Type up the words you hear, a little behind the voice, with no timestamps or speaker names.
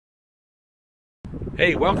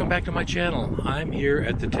Hey, welcome back to my channel. I'm here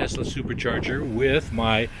at the Tesla Supercharger with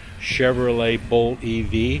my Chevrolet Bolt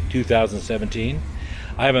EV 2017.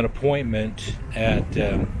 I have an appointment at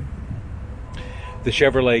the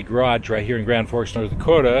Chevrolet garage right here in Grand Forks, North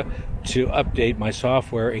Dakota to update my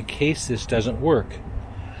software in case this doesn't work.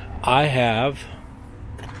 I have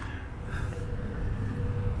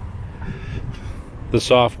the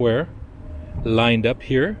software lined up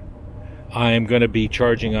here. I am going to be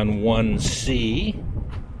charging on 1C,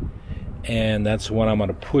 and that's the one I'm going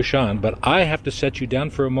to push on. But I have to set you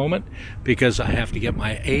down for a moment because I have to get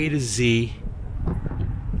my A to Z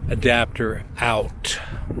adapter out.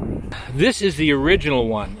 This is the original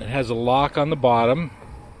one. It has a lock on the bottom,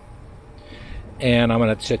 and I'm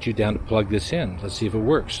going to set you down to plug this in. Let's see if it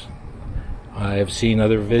works. I have seen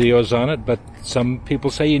other videos on it, but some people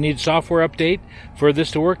say you need software update for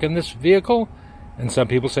this to work in this vehicle, and some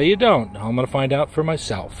people say you don't. I'm going to find out for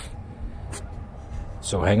myself.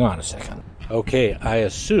 So hang on a second. Okay, I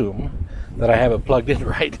assume that I have it plugged in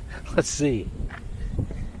right. Let's see.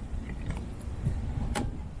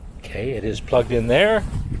 Okay, it is plugged in there.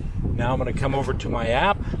 Now I'm going to come over to my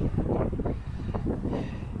app.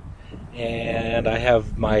 And I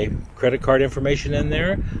have my credit card information in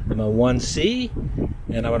there. I'm on 1C.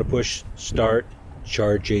 And I'm going to push start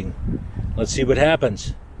charging. Let's see what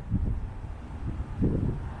happens.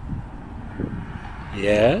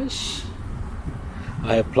 Yes.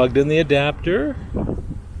 I have plugged in the adapter.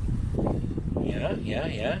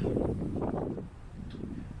 Yeah.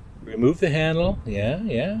 Remove the handle.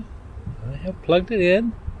 Yeah. I have plugged it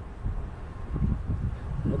in.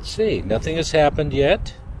 Let's see. Nothing has happened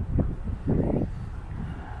yet.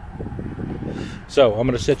 So I'm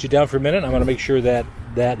going to set you down for a minute. I'm going to make sure that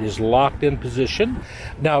that is locked in position.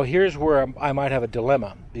 Now here's where I might have a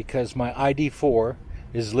dilemma, because my ID4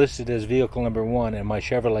 is listed as vehicle number 1 and my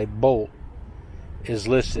Chevrolet Bolt is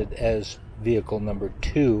listed as vehicle number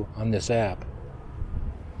 2 on this app.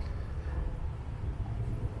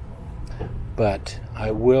 But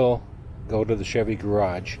I will go to the Chevy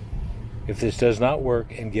garage if this does not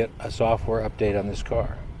work and get a software update on this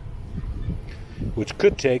car, which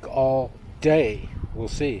could take all day. We'll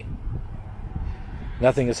see.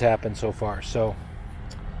 Nothing has happened so far, so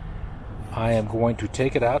I am going to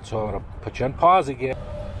take it out. So I'm going to put you on pause again.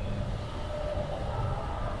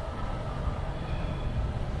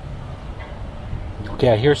 Okay,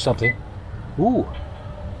 I hear something. Ooh,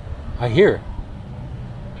 I hear.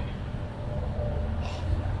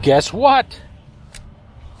 Guess what?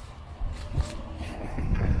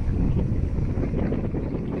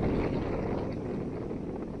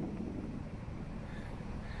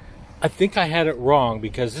 I think I had it wrong,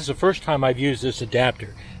 because this is the first time I've used this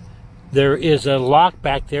adapter. There is a lock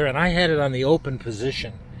back there, and I had it on the open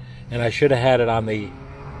position, and I should have had it on the,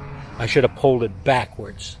 I should have pulled it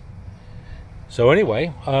backwards. So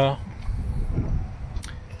anyway, wow.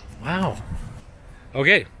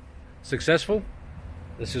 Okay, successful.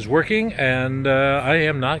 This is working, and I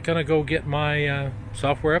am not going to go get my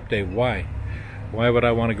software update. Why? Why would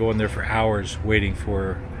I want to go in there for hours waiting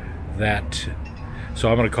for that? So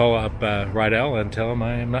I'm going to call up Rydell and tell him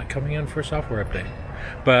I am not coming in for a software update.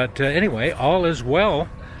 But anyway, all is well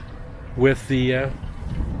with the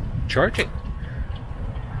charging.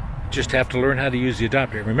 Just have to learn how to use the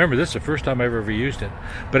adapter. Remember, this is the first time I've ever used it.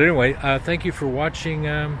 But anyway, thank you for watching,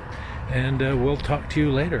 and we'll talk to you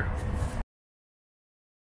later.